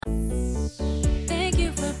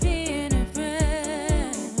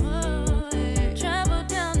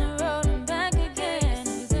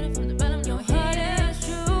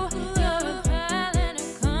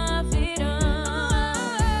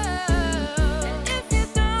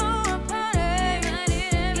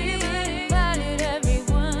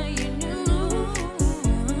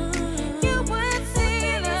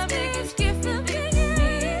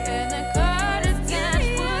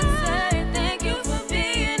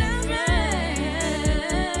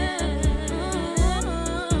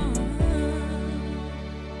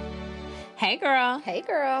girl. Hey,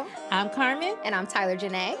 girl. I'm Carmen. And I'm Tyler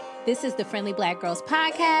Janae. This is the Friendly Black Girls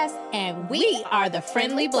Podcast, and we are the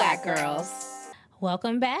Friendly Black Girls.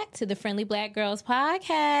 Welcome back to the Friendly Black Girls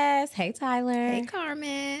Podcast. Hey, Tyler. Hey,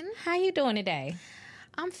 Carmen. How you doing today?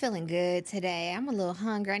 I'm feeling good today. I'm a little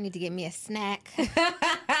hungry. I need to get me a snack.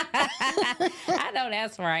 I know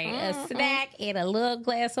that's right. A snack and a little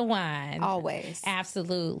glass of wine. Always.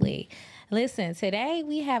 Absolutely. Listen, today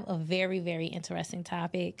we have a very, very interesting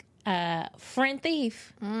topic. Friend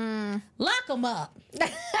thief. Lock them up. Throw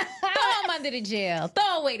them under the jail.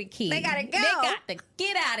 Throw away the key. They gotta go. They got to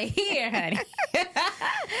get out of here, honey.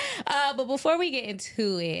 But before we get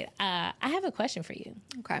into it, I have a question for you.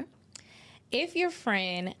 Okay. If your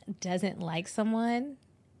friend doesn't like someone,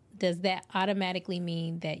 does that automatically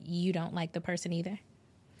mean that you don't like the person either?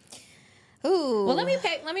 Ooh. Well, let me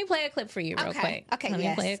play a clip for you real quick. Okay, let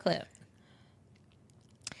me play a clip.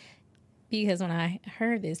 Because when I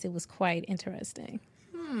heard this, it was quite interesting.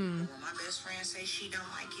 When my best friend say she don't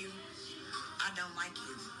like you, I don't like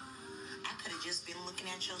you. I could have just been looking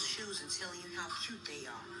at your shoes and telling you how cute they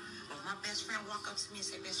are. But if my best friend walk up to me and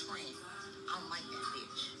say, best friend, I don't like that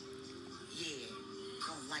bitch. Yeah,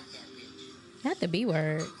 don't like that bitch. Not the B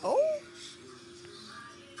word. Oh.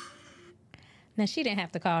 Now, she didn't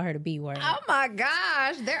have to call her the B word. Oh, my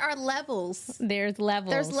gosh. There are levels. There's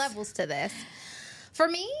levels. There's levels to this. For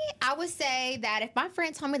me, I would say that if my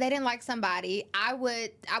friend told me they didn't like somebody, I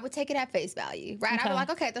would take it at face value, right? Okay. I would be like,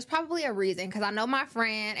 okay, there's probably a reason because I know my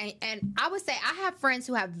friend, and I would say I have friends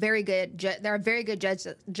who have very good, they're very good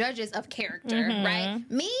judges of character, right?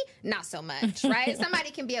 Me, not so much, right?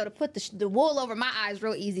 Somebody can be able to put the wool over my eyes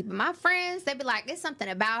real easy, but my friends, they'd be like, it's something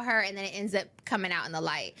about her, and then it ends up coming out in the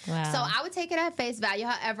light. Wow. So I would take it at face value.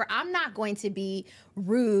 However, I'm not going to be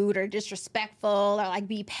rude or disrespectful or like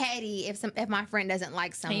be petty if my friend doesn't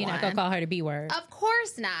like someone. And you're not going to call her the B word. Of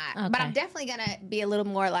course not. Okay. But I'm definitely going to be a little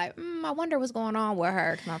more like, I wonder what's going on with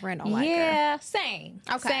her because my friend don't like her. Yeah, same.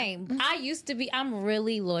 Okay. Same. I used to be, I'm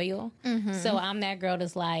really loyal. So I'm that girl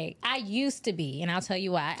that's like, I used to be, and I'll tell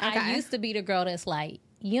you why. I Okay. used to be the girl that's like,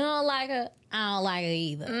 you don't like her, I don't like her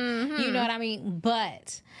either. You know what I mean?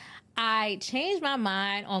 But I changed my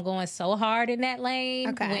mind on going so hard in that lane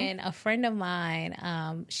Okay. when a friend of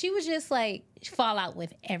mine, she was just like fall out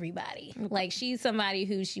with everybody. Like she's somebody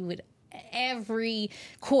who she would every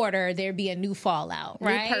quarter there'd be a new fallout,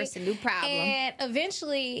 right? New person, new problem. And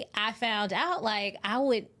eventually I found out like I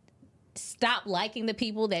would stop liking the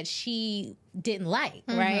people that she didn't like,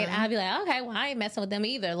 right? I'd be like, okay, well, I ain't messing with them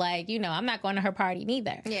either. Like, you know, I'm not going to her party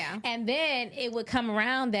neither. Yeah. And then it would come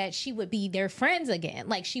around that she would be their friends again.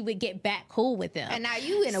 Like, she would get back cool with them. And now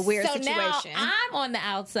you in a weird so situation. Now I'm on the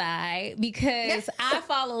outside because I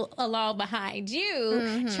follow along behind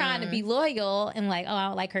you trying to be loyal and like, oh, I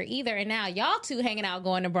don't like her either. And now y'all two hanging out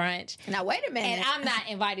going to brunch. Now, wait a minute. And I'm not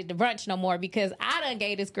invited to brunch no more because I done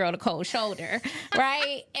gave this girl the cold shoulder,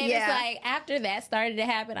 right? And Yeah. it's like after that started to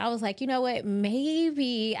happen, I was like, you know what?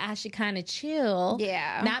 Maybe I should kind of chill.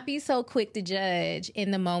 Yeah. Not be so quick to judge in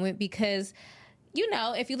the moment because, you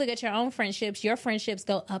know, if you look at your own friendships, your friendships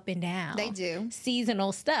go up and down. They do.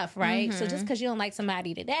 Seasonal stuff, right? So just because you don't like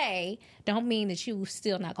somebody today, don't mean that you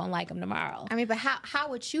still not going to like them tomorrow. I mean, but how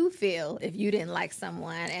would you feel if you didn't like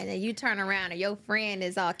someone and then you turn around and your friend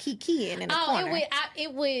is all kiki-ing in the corner?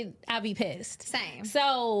 I'd be pissed. Same.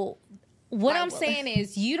 So what I I'm will. saying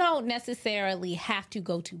is you don't necessarily have to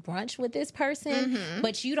go to brunch with this person,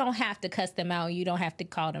 but you don't have to cuss them out. You don't have to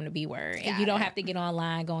call them the B word. And you don't have to get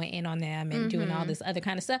online going in on them and doing all this other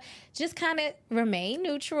kind of stuff. Just kind of remain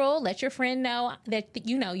neutral. Let your friend know that,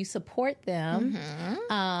 you know, you support them.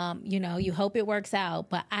 You know, you hope it works out,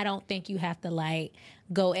 but I don't think you have to like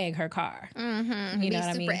go egg her car. You know Be what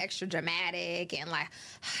I super mean? extra dramatic and like,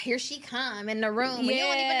 here she come in the room. And you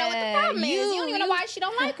don't even Yeah, know what the problem is. You don't even know you- why she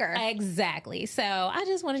don't like her. Exactly. So I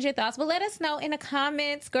just wanted your thoughts. But let us know in the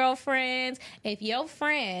comments, girlfriends, if your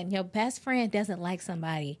friend, your best friend doesn't like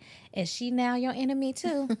somebody, is she now your enemy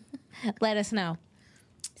too? Let us know.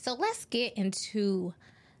 So let's get into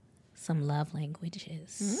some love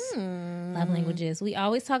languages. Love languages. We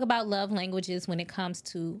always talk about love languages when it comes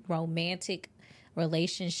to romantic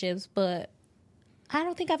relationships, but I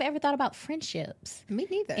don't think I've ever thought about friendships Me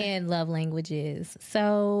neither. and love languages.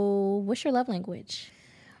 So, what's your love language?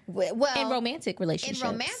 Well, In romantic relationships. In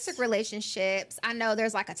romantic relationships, I know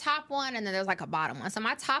there's like a top one and then there's like a bottom one. So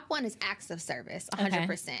my top one is acts of service,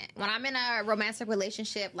 100%. When I'm in a romantic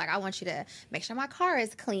relationship, like I want you to make sure my car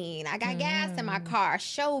is clean. I got gas in my car.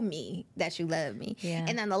 Show me that you love me. Yeah.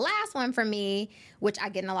 And then the last one for me, which I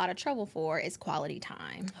get in a lot of trouble for, is quality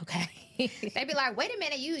time. Okay. They'd be like, wait a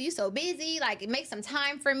minute, you so busy, like make some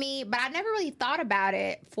time for me. But I never really thought about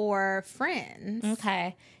it for friends.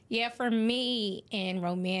 Okay. Yeah, for me in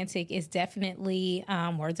romantic, it's definitely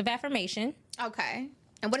words of affirmation. Okay.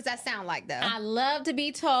 And what does that sound like, though? I love to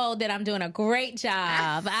be told that I'm doing a great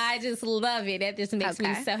job. I just love it. That just makes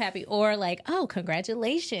me so happy. Or like, oh,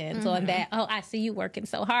 congratulations on that. Oh, I see you working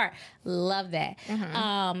so hard. Love that.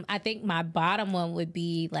 I think my bottom one would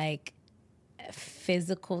be like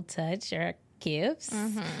physical touch or gifts.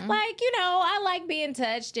 Like, I like being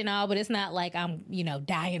touched and all, but it's not like I'm,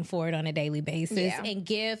 dying for it on a daily basis. Yeah. And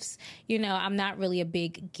gifts, I'm not really a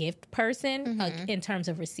big gift person in terms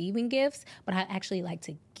of receiving gifts, but I actually like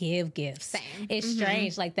to give gifts. Same. It's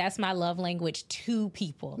strange. Like, that's my love language to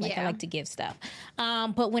people. Like, I like to give stuff.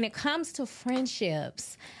 But when it comes to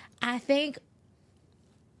friendships, I think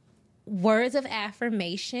words of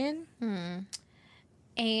affirmation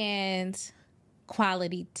and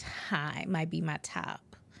quality time might be my top.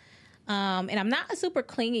 And I'm not a super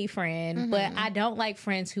clingy friend, but I don't like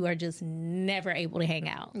friends who are just never able to hang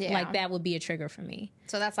out. Yeah. Like, that would be a trigger for me.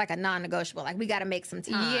 So that's like a non-negotiable. Like, we got to make some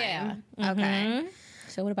time. Yeah. Okay.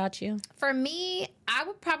 So what about you? For me, I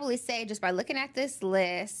would probably say, just by looking at this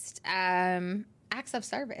list, acts of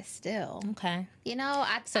service still. Okay.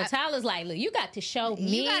 So Tyler's like, look, you got to show me.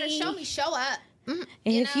 you got to show me, show up.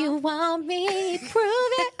 If you want me, prove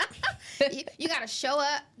it. You got to show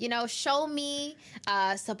up, show me,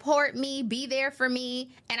 support me, be there for me.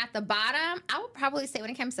 And at the bottom, I would probably say when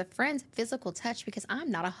it comes to friends, physical touch, because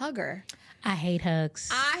I'm not a hugger. I hate hugs.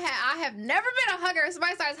 I have never been a hugger. If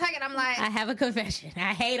somebody starts hugging, I'm like... I have a confession.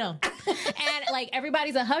 I hate them. And, like,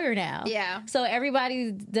 everybody's a hugger now. Yeah. So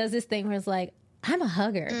everybody does this thing where it's like, I'm a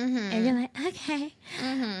hugger. And you're like, okay.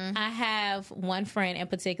 I have one friend in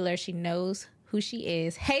particular. She knows who she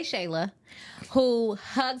is. Hey, Shayla, who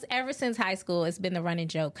hugs ever since high school. It's been the running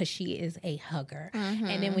joke because she is a hugger.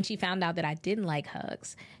 And then when she found out that I didn't like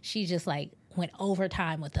hugs, she just like went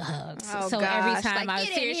overtime with the hugs. Oh, so gosh. every time Like, I was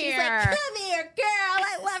get in here, she's here. like, come here, girl.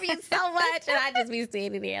 I love you so much. And I just be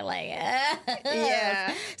standing there like,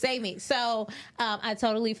 Yeah. save me. So I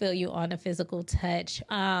totally feel you on the physical touch.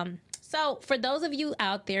 So for those of you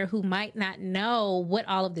out there who might not know what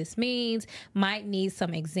all of this means, might need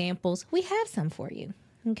some examples, we have some for you.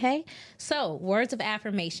 Okay? So words of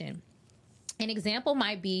affirmation. An example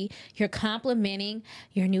might be you're complimenting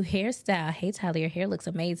your new hairstyle. Hey, Tyler, your hair looks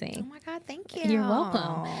amazing. Oh, my God, thank you. You're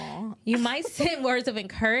welcome. You might send words of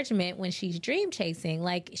encouragement when she's dream chasing,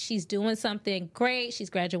 like she's doing something great.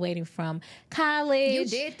 She's graduating from college. You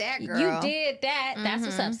did that, girl. You did that. That's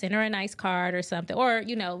what's up. Send her a nice card or something, or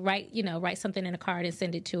write something in a card and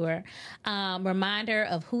send it to her. Remind her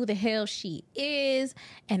of who the hell she is,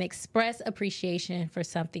 and express appreciation for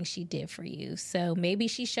something she did for you. So maybe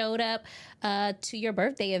she showed up to your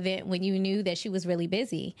birthday event when you knew that she was really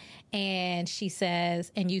busy, and she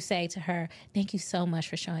says, and you say to her, thank you so much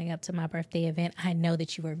for showing up to my birthday event. I know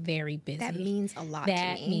that you were very busy. That means a lot to me.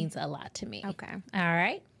 That means a lot to me. Okay. All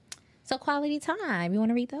right. So quality time. You want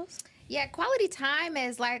to read those? Yeah, quality time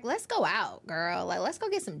is like, let's go out, girl. Like, let's go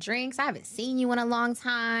get some drinks. I haven't seen you in a long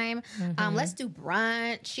time. Let's do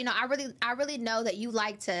brunch. I really know that you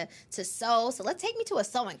like to sew. So let's take me to a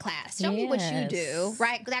sewing class. Show me what you do,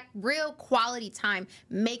 right? That real quality time,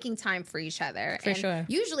 making time for each other. For sure.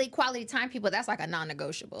 Usually quality time people, that's like a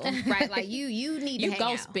non-negotiable, right? Like you need to You hang go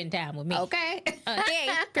out. spend time with me. Okay. Okay,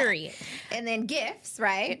 period. And then gifts,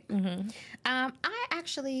 right? I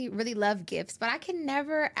actually really love gifts, but I can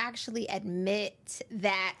never actually admit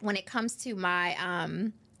that when it comes to my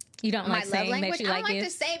You don't my like love saying language. that you I don't like like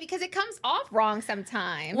gifts? to say it because it comes off wrong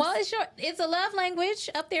sometimes. Well, it's a love language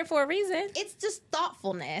up there for a reason. It's just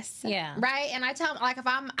thoughtfulness. Yeah. Right? And I tell them, like, if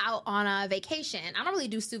I'm out on a vacation, I don't really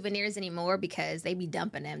do souvenirs anymore because they be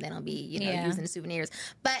dumping them. They don't be, using the souvenirs.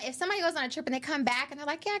 But if somebody goes on a trip and they come back and they're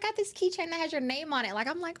like, yeah, I got this keychain that has your name on it. Like,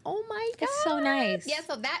 I'm like, oh my God. It's so nice. Yeah,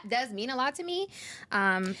 so that does mean a lot to me.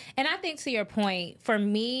 And I think to your point, for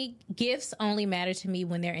me, gifts only matter to me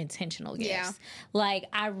when they're intentional gifts. Yeah. Like,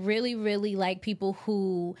 I really, really like people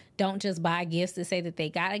who don't just buy gifts to say that they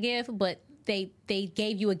got a gift, but they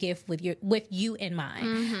gave you a gift with you in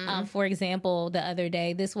mind. For example, the other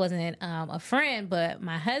day, this wasn't a friend, but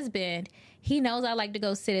my husband, he knows I like to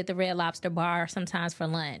go sit at the Red Lobster bar sometimes for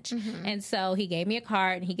lunch. And so he gave me a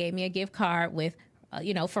card, and he gave me a gift card with,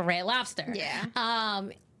 for Red Lobster. Yeah.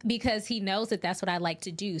 because he knows that that's what I like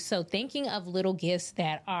to do. So thinking of little gifts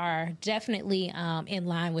that are definitely in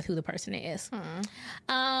line with who the person is.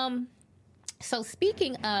 So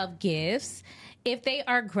speaking of gifts, if they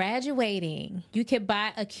are graduating, you could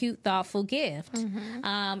buy a cute, thoughtful gift.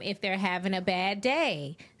 If they're having a bad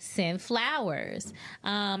day, send flowers.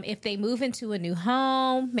 If they move into a new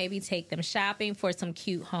home, maybe take them shopping for some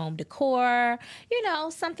cute home decor,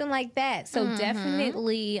 something like that. So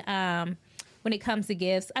definitely, when it comes to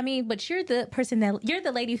gifts, but you're the you're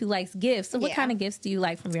the lady who likes gifts. So what kind of gifts do you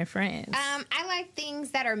like from your friends? I like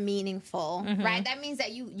things that are meaningful, right? That means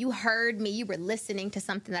that you heard me, you were listening to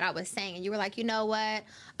something that I was saying, and you were like, you know what?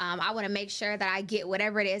 I want to make sure that I get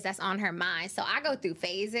whatever it is that's on her mind. So I go through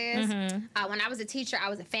phases. When I was a teacher, I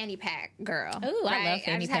was a fanny pack girl. Ooh, right? I love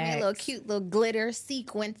fanny I just packs. had a little cute little glitter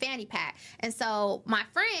sequin fanny pack. And so my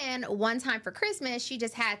friend, one time for Christmas, she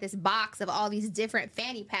just had this box of all these different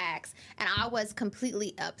fanny packs, and I was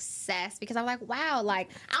completely obsessed because I was like, wow, like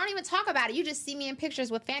I don't even talk about it. You just see me in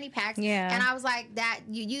pictures with fanny packs. Yeah. And I was like, that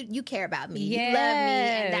you care about me. Yes. You love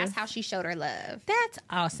me. And that's how she showed her love. That's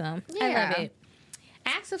awesome. I Yeah. love it.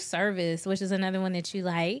 Acts of service, which is another one that you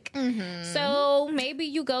like. So maybe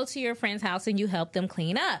you go to your friend's house and you help them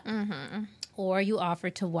clean up. Or you offer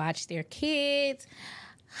to watch their kids.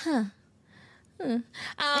 Just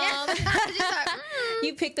like,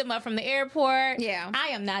 You picked them up from the airport. Yeah. I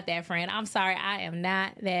am not that friend. I'm sorry. I am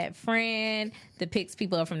not that friend that picks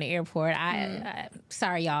people up from the airport.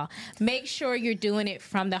 Sorry, y'all. Make sure you're doing it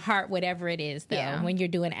from the heart, whatever it is, though, Yeah. when you're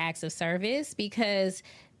doing acts of service, because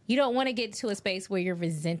you don't want to get to a space where you're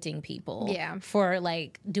resenting people for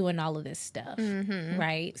like doing all of this stuff.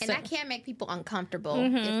 Right. and that can make people uncomfortable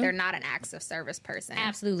if they're not an acts of service person.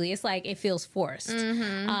 Absolutely. It's like it feels forced.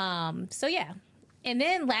 So yeah. And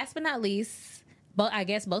then last but not least, I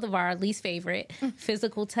guess both of our least favorite,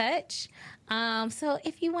 physical touch. So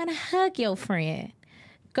if you want to hug your friend,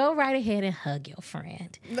 go right ahead and hug your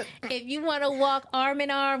friend. If you want to walk arm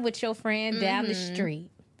in arm with your friend down the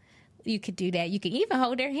street, you could do that. You can even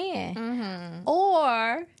hold their hand.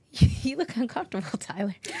 Or you look uncomfortable,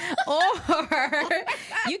 Tyler. Or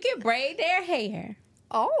you can braid their hair.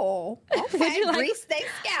 Oh, okay. Would you like- Grease they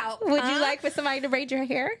scalp? Would you like for somebody to braid your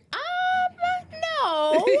hair?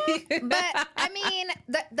 No. But I mean,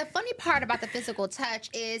 the funny part about the physical touch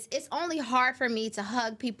is it's only hard for me to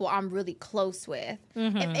hug people I'm really close with.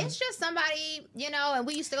 If it's just somebody, and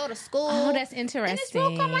we used to go to school. Oh, that's then interesting. it's real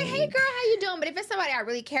cool. I'm like, hey girl, how you doing? But if it's somebody I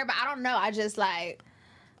really care about, I don't know. I just like,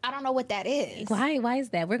 I don't know what that is. Why is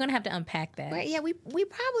that? We're going to have to unpack that. But yeah, we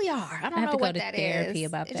probably are. I don't have know to go what to that therapy is.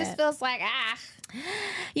 about it that. just feels like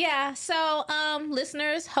Yeah, so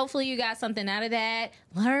listeners, hopefully you got something out of that.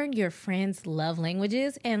 Learn your friends' love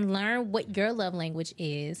languages and learn what your love language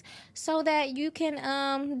is so that you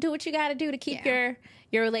can do what you got to do to keep your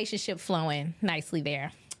relationship flowing nicely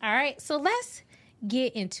there. All right, so let's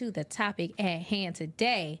get into the topic at hand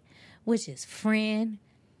today, which is friend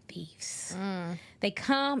thieves. They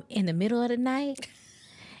come in the middle of the night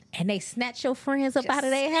and they snatch your friends up out of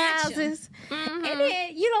their snatch 'em. houses, and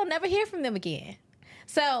then you don't never hear from them again.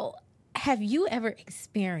 So, have you ever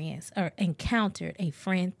experienced or encountered a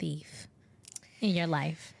friend thief in your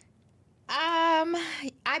life?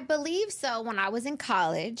 I believe so when I was in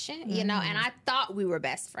college, and I thought we were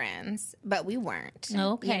best friends, but we weren't.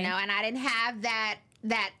 Okay. And I didn't have that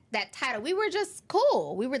title. We were just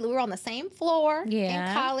cool. We were on the same floor Yeah.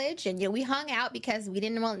 in college, and we hung out because we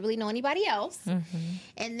didn't really know anybody else.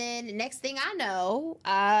 And then next thing I know,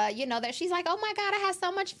 that she's like, "Oh my God, I had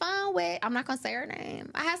so much fun with." I'm not gonna say her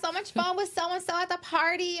name. I had so much fun with so and so at the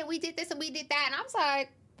party, and we did this and we did that, and I was like,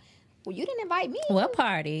 "Well, you didn't invite me. What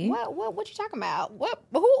party? What you talking about?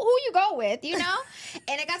 Who you go with,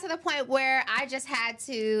 And it got to the point where I just had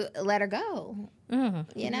to let her go.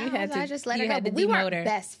 I just let her go. But we weren't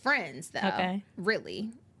best friends, though. Okay.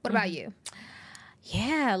 Really. What about you?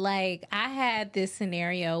 Yeah, like I had this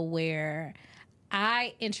scenario where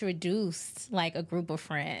I introduced like a group of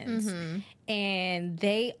friends and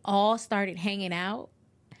they all started hanging out.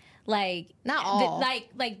 Like Not all.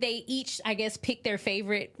 like they each, I guess, picked their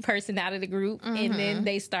favorite person out of the group and then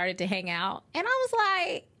they started to hang out. And I was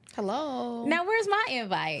like, Hello. now where's my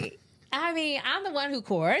invite? I mean, I'm the one who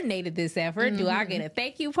coordinated this effort. Do I get a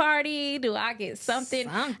thank you party? Do I get something.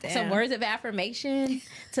 Some words of affirmation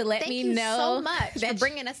to let Thank me you know so much for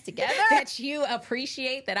bringing us together. that you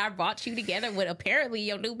appreciate that I brought you together with apparently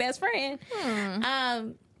your new best friend?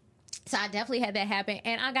 So I definitely had that happen.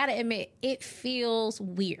 And I got to admit, it feels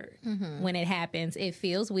weird when it happens. It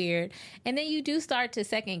feels weird. And then you do start to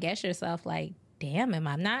second guess yourself like, damn, am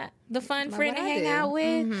I not the fun Like friend to what I hang do. out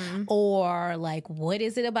with? Or like, what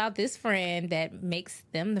is it about this friend that makes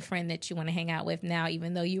them the friend that you want to hang out with now,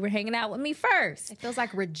 even though you were hanging out with me first? It feels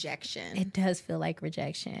like rejection. It does feel like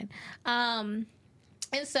rejection. And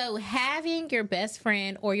so having your best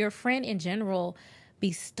friend or your friend in general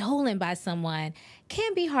be stolen by someone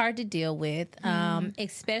can be hard to deal with,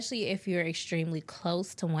 especially if you're extremely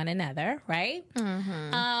close to one another, right?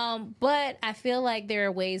 But I feel like there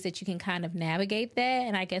are ways that you can kind of navigate that,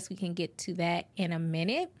 and I guess we can get to that in a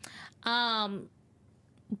minute. But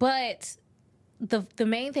the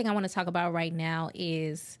main thing I want to talk about right now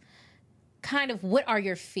is kind of what are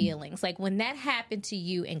your feelings? Like when that happened to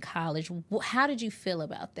you in college, how did you feel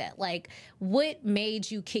about that? Like what made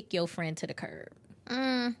you kick your friend to the curb?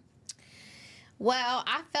 Well,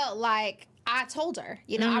 I felt like I told her,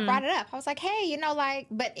 I brought it up. I was like, hey,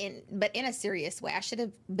 but in a serious way. I should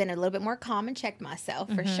have been a little bit more calm and checked myself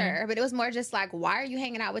for sure. But it was more just like, why are you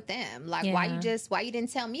hanging out with them? Like, why you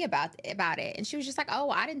didn't tell me about it? And she was just like, oh,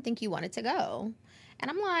 I didn't think you wanted to go. And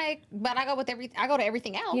I'm like, but I go to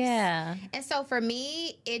everything else. Yeah. And so for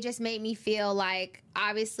me, it just made me feel like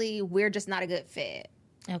obviously we're just not a good fit.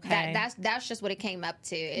 Okay. That's just what it came up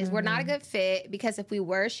to is we're not a good fit, because if we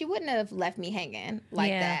were, she wouldn't have left me hanging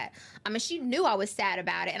like that. I mean, she knew I was sad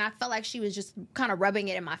about it, and I felt like she was just kind of rubbing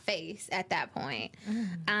it in my face at that point.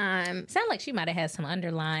 Sound like she might have had some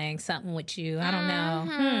underlying something with you. I don't know.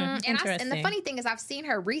 And Interesting. the funny thing is, I've seen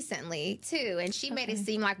her recently too, and she made it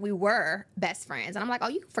seem like we were best friends, and I'm like, oh,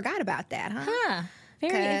 you forgot about that, huh? Huh.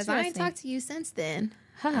 Very Because I ain't interesting. talked to you since then.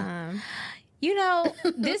 You know,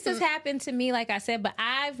 this has happened to me, like I said, but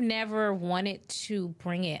I've never wanted to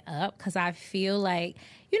bring it up because I feel like,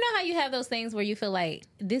 you know how you have those things where you feel like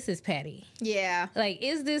this is petty? Yeah. Like,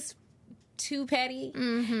 is this too petty?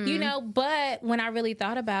 You know, but when I really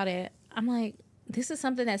thought about it, I'm like, this is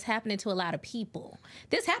something that's happening to a lot of people.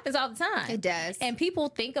 This happens all the time. It does. And people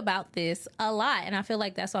think about this a lot. And I feel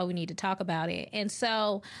like that's why we need to talk about it. And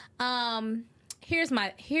so here's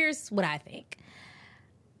what I think.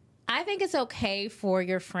 I think it's okay for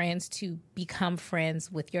your friends to become friends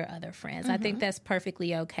with your other friends. I think that's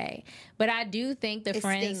perfectly okay. But I do think It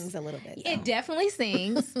stings a little bit, though. It definitely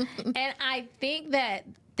stings. And I think that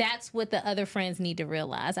that's what the other friends need to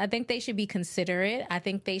realize. I think they should be considerate. I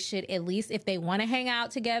think they should, at least if they want to hang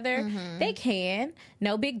out together, they can.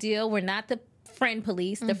 No big deal. We're not the friend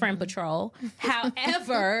police, the friend patrol.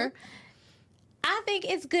 However, I think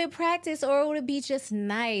it's good practice, or it would be just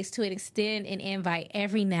nice to extend an invite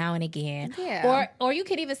every now and again. Yeah. Or you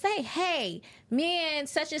could even say, hey, me and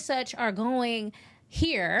such are going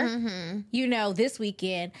here, you know, this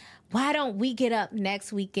weekend. Why don't we get up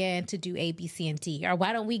next weekend to do A, B, C, and D? Or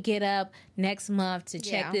why don't we get up next month to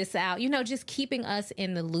check this out? You know, just keeping us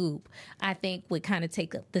in the loop, I think would kind of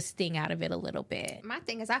take the sting out of it a little bit. My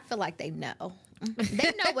thing is, I feel like they know.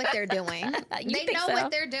 They know what they're doing. They know what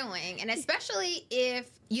they're doing. And especially if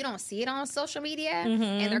you don't see it on social media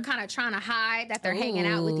and they're kind of trying to hide that they're hanging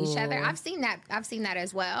out with each other. I've seen that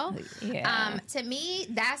as well. Yeah. To me,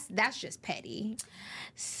 that's just petty.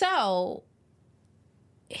 So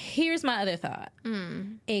here's my other thought.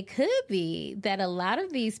 It could be that a lot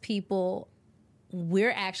of these people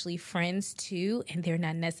we're actually friends to, and they're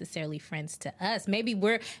not necessarily friends to us. Maybe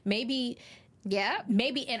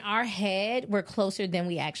in our head we're closer than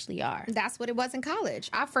we actually are. That's what it was in college.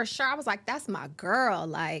 I was like, that's my girl.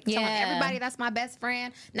 Like telling everybody that's my best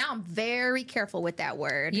friend. Now I'm very careful with that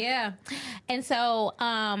word. Yeah. And so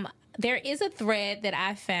there is a thread that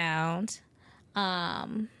I found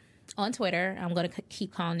on Twitter. I'm going to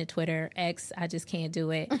keep calling it Twitter. X, I just can't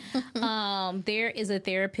do it. There is a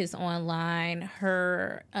therapist online.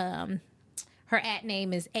 Her at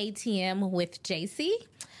name is ATM with JC,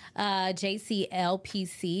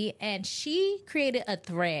 JCLPC, and she created a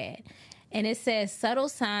thread. And it says, subtle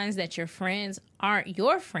signs that your friends aren't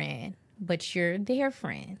your friend, but you're their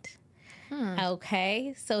friend.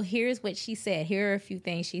 Okay, so here's what she said. Here are a few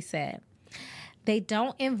things she said. They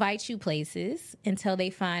don't invite you places until they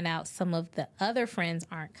find out some of the other friends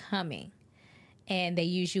aren't coming. And they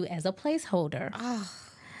use you as a placeholder.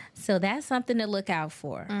 So that's something to look out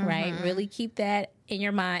for, right? Really keep that in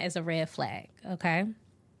your mind as a red flag, okay?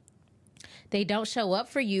 They don't show up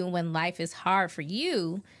for you when life is hard for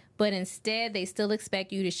you, but instead they still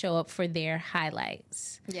expect you to show up for their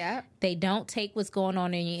highlights. Yeah. They don't take what's going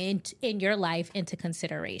on in your life into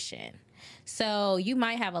consideration. So you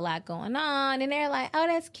might have a lot going on and they're like, oh,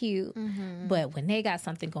 that's cute. But when they got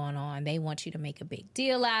something going on, they want you to make a big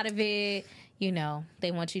deal out of it. You know,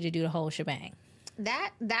 they want you to do the whole shebang.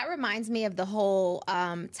 That reminds me of the whole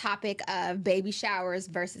topic of baby showers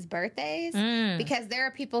versus birthdays, because there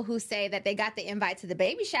are people who say that they got the invite to the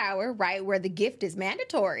baby shower, right, where the gift is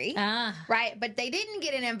mandatory, right, but they didn't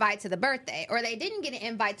get an invite to the birthday, or they didn't get an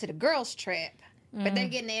invite to the girls' trip. But they're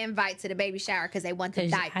getting an invite to the baby shower because they want the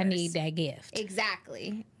diapers. I need that gift.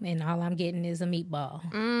 Exactly. And all I'm getting is a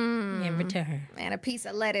meatball in return. And a piece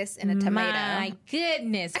of lettuce and a tomato. My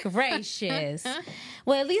goodness gracious.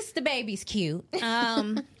 Well, at least the baby's cute.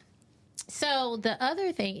 So the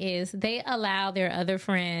other thing is they allow their other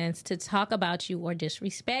friends to talk about you or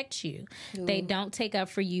disrespect you. Ooh. They don't take up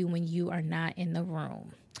for you when you are not in the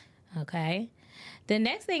room. Okay? The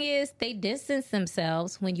next thing is they distance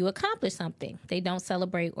themselves when you accomplish something. They don't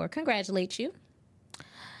celebrate or congratulate you.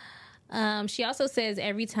 She also says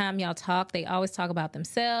every time y'all talk, they always talk about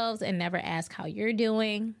themselves and never ask how you're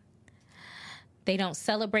doing. They don't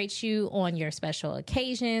celebrate you on your special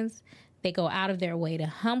occasions. They go out of their way to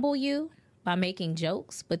humble you by making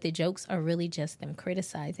jokes, but the jokes are really just them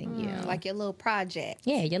criticizing you. Like your little project.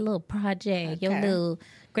 Yeah, your little project, your little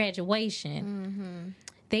graduation.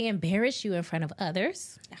 They embarrass you in front of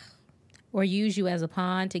others or use you as a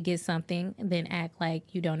pawn to get something and then act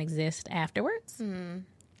like you don't exist afterwards.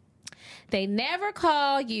 They never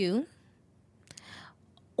call you.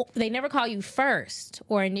 They never call you first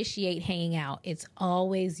or initiate hanging out. It's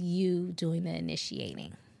always you doing the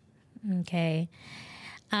initiating. Okay.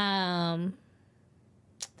 The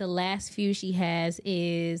last few she has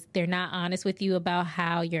is they're not honest with you about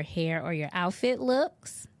how your hair or your outfit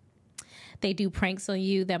looks. They do pranks on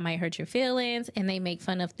you that might hurt your feelings, and they make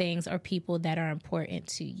fun of things or people that are important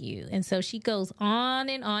to you. And so she goes on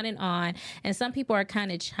and on and on. And some people are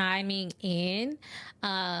kind of chiming in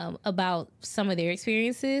about some of their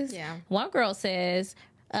experiences. Yeah. One girl says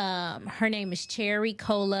her name is Cherry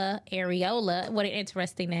Cola Areola. What an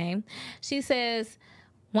interesting name. She says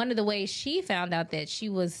one of the ways she found out that she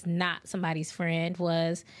was not somebody's friend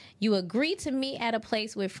was you agree to meet at a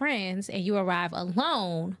place with friends and you arrive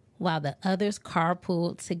alone while the others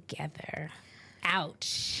carpool together.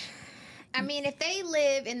 Ouch. I mean, if they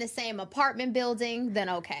live in the same apartment building, then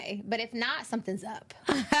okay. But if not, something's up.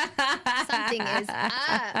 Something is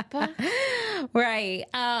up. Right.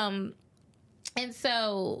 And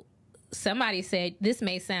so somebody said, this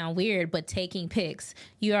may sound weird, but taking pics.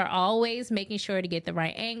 You are always making sure to get the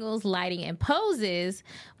right angles, lighting, and poses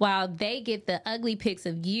while they get the ugly pics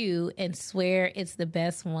of you and swear it's the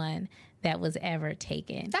best one that was ever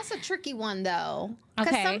taken. That's a tricky one, though.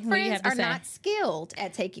 Because Okay, some what do you friends have to are say? not skilled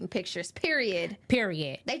at taking pictures, period.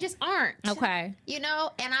 They just aren't. Okay. You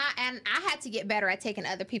know, and I had to get better at taking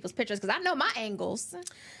other people's pictures because I know my angles.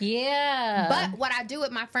 Yeah. But what I do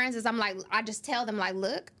with my friends is I just tell them, like,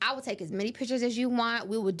 look, I will take as many pictures as you want.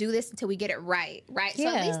 We will do this until we get it right, right? So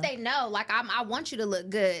at least they know, like, I want you to look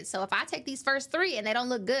good. So if I take these first 3 and they don't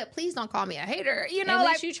look good, please don't call me a hater. You know, at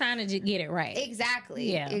like, least you trying to get it right.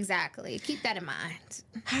 Exactly. Yeah. Exactly. Keep that in mind.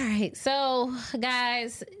 All right. So,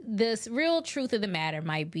 guys, this real truth of the matter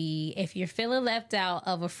might be if you're feeling left out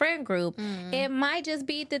of a friend group, it might just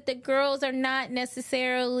be that the girls are not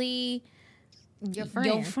necessarily your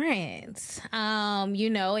friends. You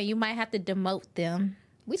know, and you might have to demote them.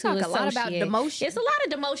 We talk a lot about demotion. It's a lot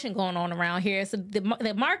of demotion going on around here. So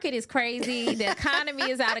the market is crazy. The economy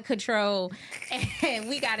is out of control. And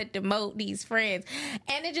we got to demote these friends.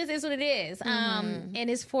 And it just is what it is. And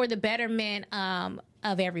it's for the betterment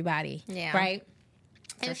of everybody. Yeah. Right?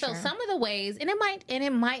 And so some of the ways, and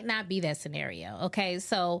it might not be that scenario. Okay.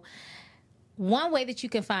 So one way that you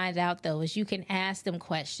can find out, though, is you can ask them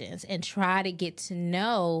questions and try to get to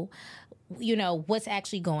know, you know, what's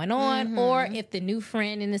actually going on. Or if the new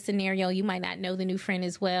friend in the scenario, you might not know the new friend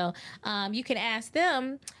as well. You can ask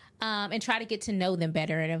them and try to get to know them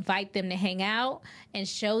better and invite them to hang out and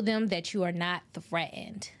show them that you are not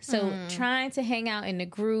threatened. So trying to hang out in the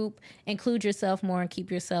group, include yourself more and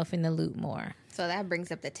keep yourself in the loop more. So that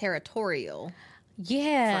brings up the territorial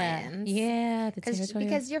friends. Yeah,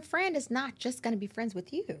 because your friend is not just going to be friends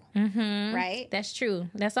with you, right? That's true.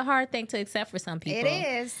 That's a hard thing to accept for some people. It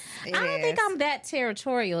is. I don't think I'm that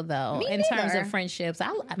territorial, though, in terms of friendships.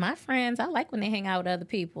 My friends, I like when they hang out with other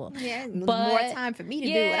people. Yeah, but more time for me to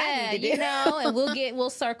do what I need to do. You know, and we'll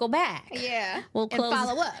circle back. Yeah, we'll close, and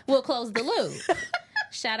follow up. We'll close the loop.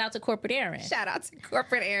 Shout out to Corporate Aaron.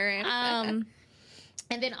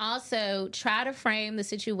 And then also try to frame the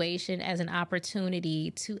situation as an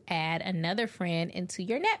opportunity to add another friend into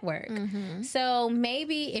your network. So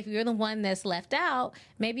maybe if you're the one that's left out,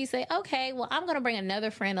 maybe you say, okay, well, I'm going to bring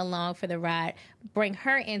another friend along for the ride, bring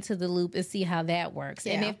her into the loop and see how that works.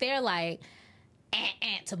 Yeah. And if they're like,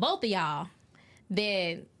 to both of y'all,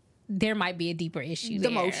 then there might be a deeper issue The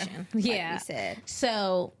there. motion, like Yeah. we said.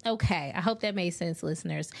 So, okay. I hope that made sense,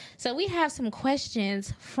 listeners. So we have some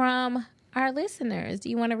questions from our listeners. Do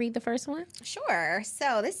you want to read the first one? Sure.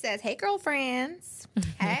 So this says, "Hey, girlfriends.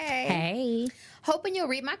 Hey. Hey. Hoping you'll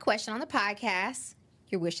read my question on the podcast.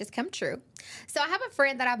 Your wishes come true. So I have a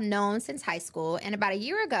friend that I've known since high school, and about a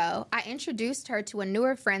year ago, I introduced her to a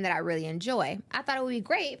newer friend that I really enjoy. I thought it would be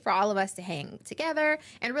great for all of us to hang together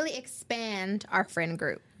and really expand our friend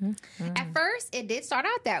group. At first, it did start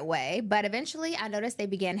out that way, but eventually I noticed they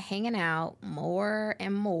began hanging out more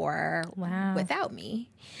and more Wow. without me.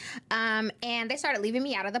 And they started leaving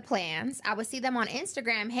me out of the plans. I would see them on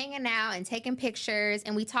Instagram hanging out and taking pictures,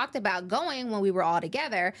 and we talked about going when we were all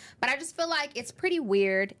together, but I just feel like it's pretty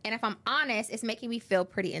weird, and if I'm honest, it's making me feel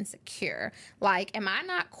pretty insecure. Like, am I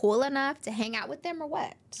not cool enough to hang out with them or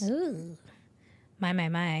what? Ooh.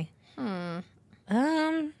 My.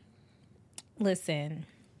 Listen.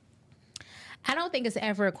 I don't think it's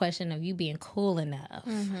ever a question of you being cool enough,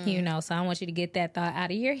 you know, so I want you to get that thought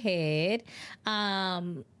out of your head.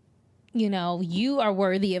 You know, you are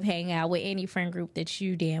worthy of hanging out with any friend group that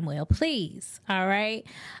you damn well please, all right?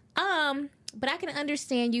 But I can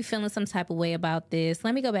understand you feeling some type of way about this.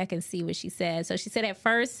 Let me go back and see what she said. So she said at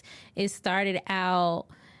first it started out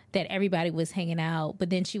that everybody was hanging out, but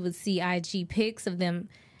then she would see IG pics of them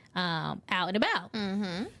out and about.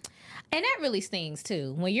 And that really stings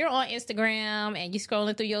too. When you're on Instagram and you're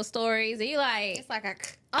scrolling through your stories and you're like, It's like a...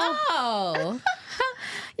 oh,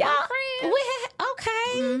 y'all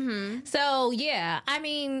okay. So, yeah, I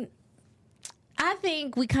mean, I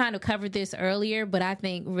think we kind of covered this earlier, but I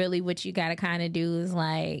think really what you got to kind of do is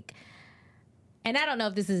like, and I don't know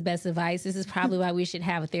if this is best advice. This is probably why we should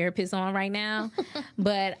have a therapist on right now.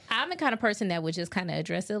 But I'm the kind of person that would just kind of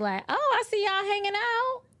address it like, oh, I see y'all hanging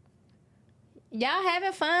out. Y'all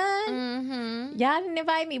having fun. Y'all didn't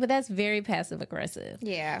invite me, but that's very passive aggressive.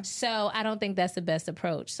 Yeah. So I don't think that's the best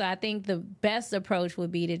approach. So I think the best approach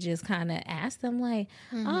would be to just kind of ask them like,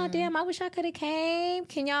 oh, damn, I wish I could have came.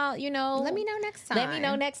 Can y'all, you know. Let me know next time. Let me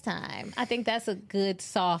know next time. I think that's a good,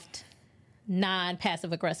 soft,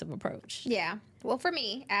 non-passive aggressive approach. Yeah. Well, for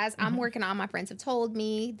me, as I'm working on, my friends have told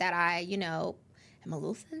me that I, you know, I'm a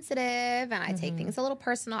little sensitive and I take things a little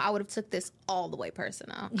personal. I would have took this all the way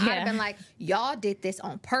personal. I'd have been like, y'all did this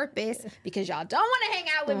on purpose because y'all don't want to hang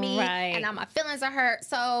out with me. Right. And now my feelings are hurt.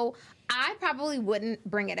 So I probably wouldn't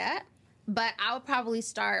bring it up, but I would probably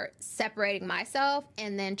start separating myself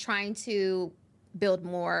and then trying to build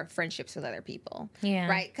more friendships with other people. Yeah.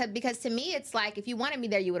 Right? Because to me, it's like, if you wanted me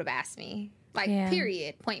there, you would have asked me. Like, Yeah.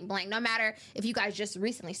 period, point blank. No matter if you guys just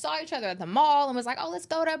recently saw each other at the mall and was like, oh, let's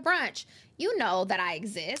go to brunch. You know that I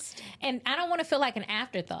exist. And I don't want to feel like an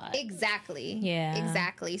afterthought. Exactly. Yeah.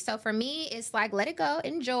 Exactly. So for me, it's like, let it go,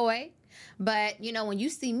 enjoy. But, you know, when you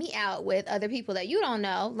see me out with other people that you don't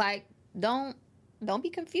know, like, don't be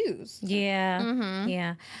confused. Yeah.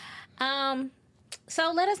 Yeah.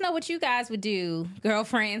 So let us know what you guys would do,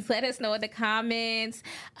 girlfriends. Let us know in the comments.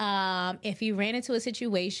 If you ran into a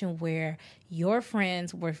situation where your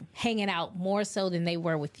friends were hanging out more so than they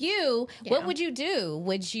were with you, what would you do?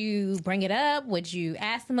 Would you bring it up? Would you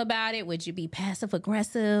ask them about it? Would you be passive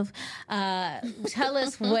aggressive? Tell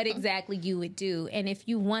us what exactly you would do. And if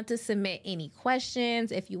you want to submit any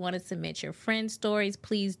questions, if you want to submit your friend stories,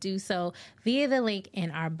 please do so via the link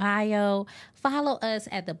in our bio. Follow us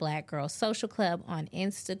at the Black Girl Social Club on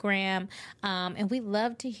Instagram. And we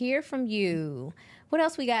love to hear from you. What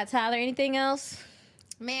else we got, Tyler? Anything else?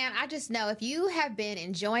 Man, I just know if you have been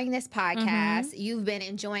enjoying this podcast, you've been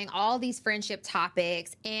enjoying all these friendship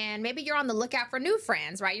topics, and maybe you're on the lookout for new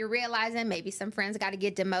friends, right? You're realizing maybe some friends got to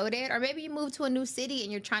get demoted, or maybe you moved to a new city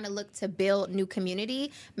and you're trying to look to build new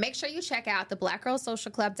community. Make sure you check out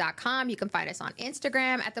theblackgirlsocialclub.com. You can find us on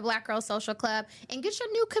Instagram at the Black Girl Social Club and get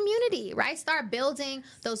your new community, right? Start building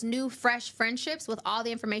those new, fresh friendships with all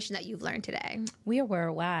the information that you've learned today. We are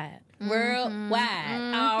worldwide.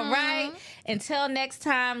 Worldwide. All right. Until next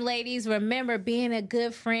time, ladies, remember being a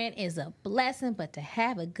good friend is a blessing, but to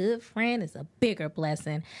have a good friend is a bigger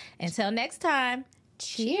blessing. Until next time,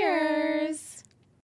 cheers.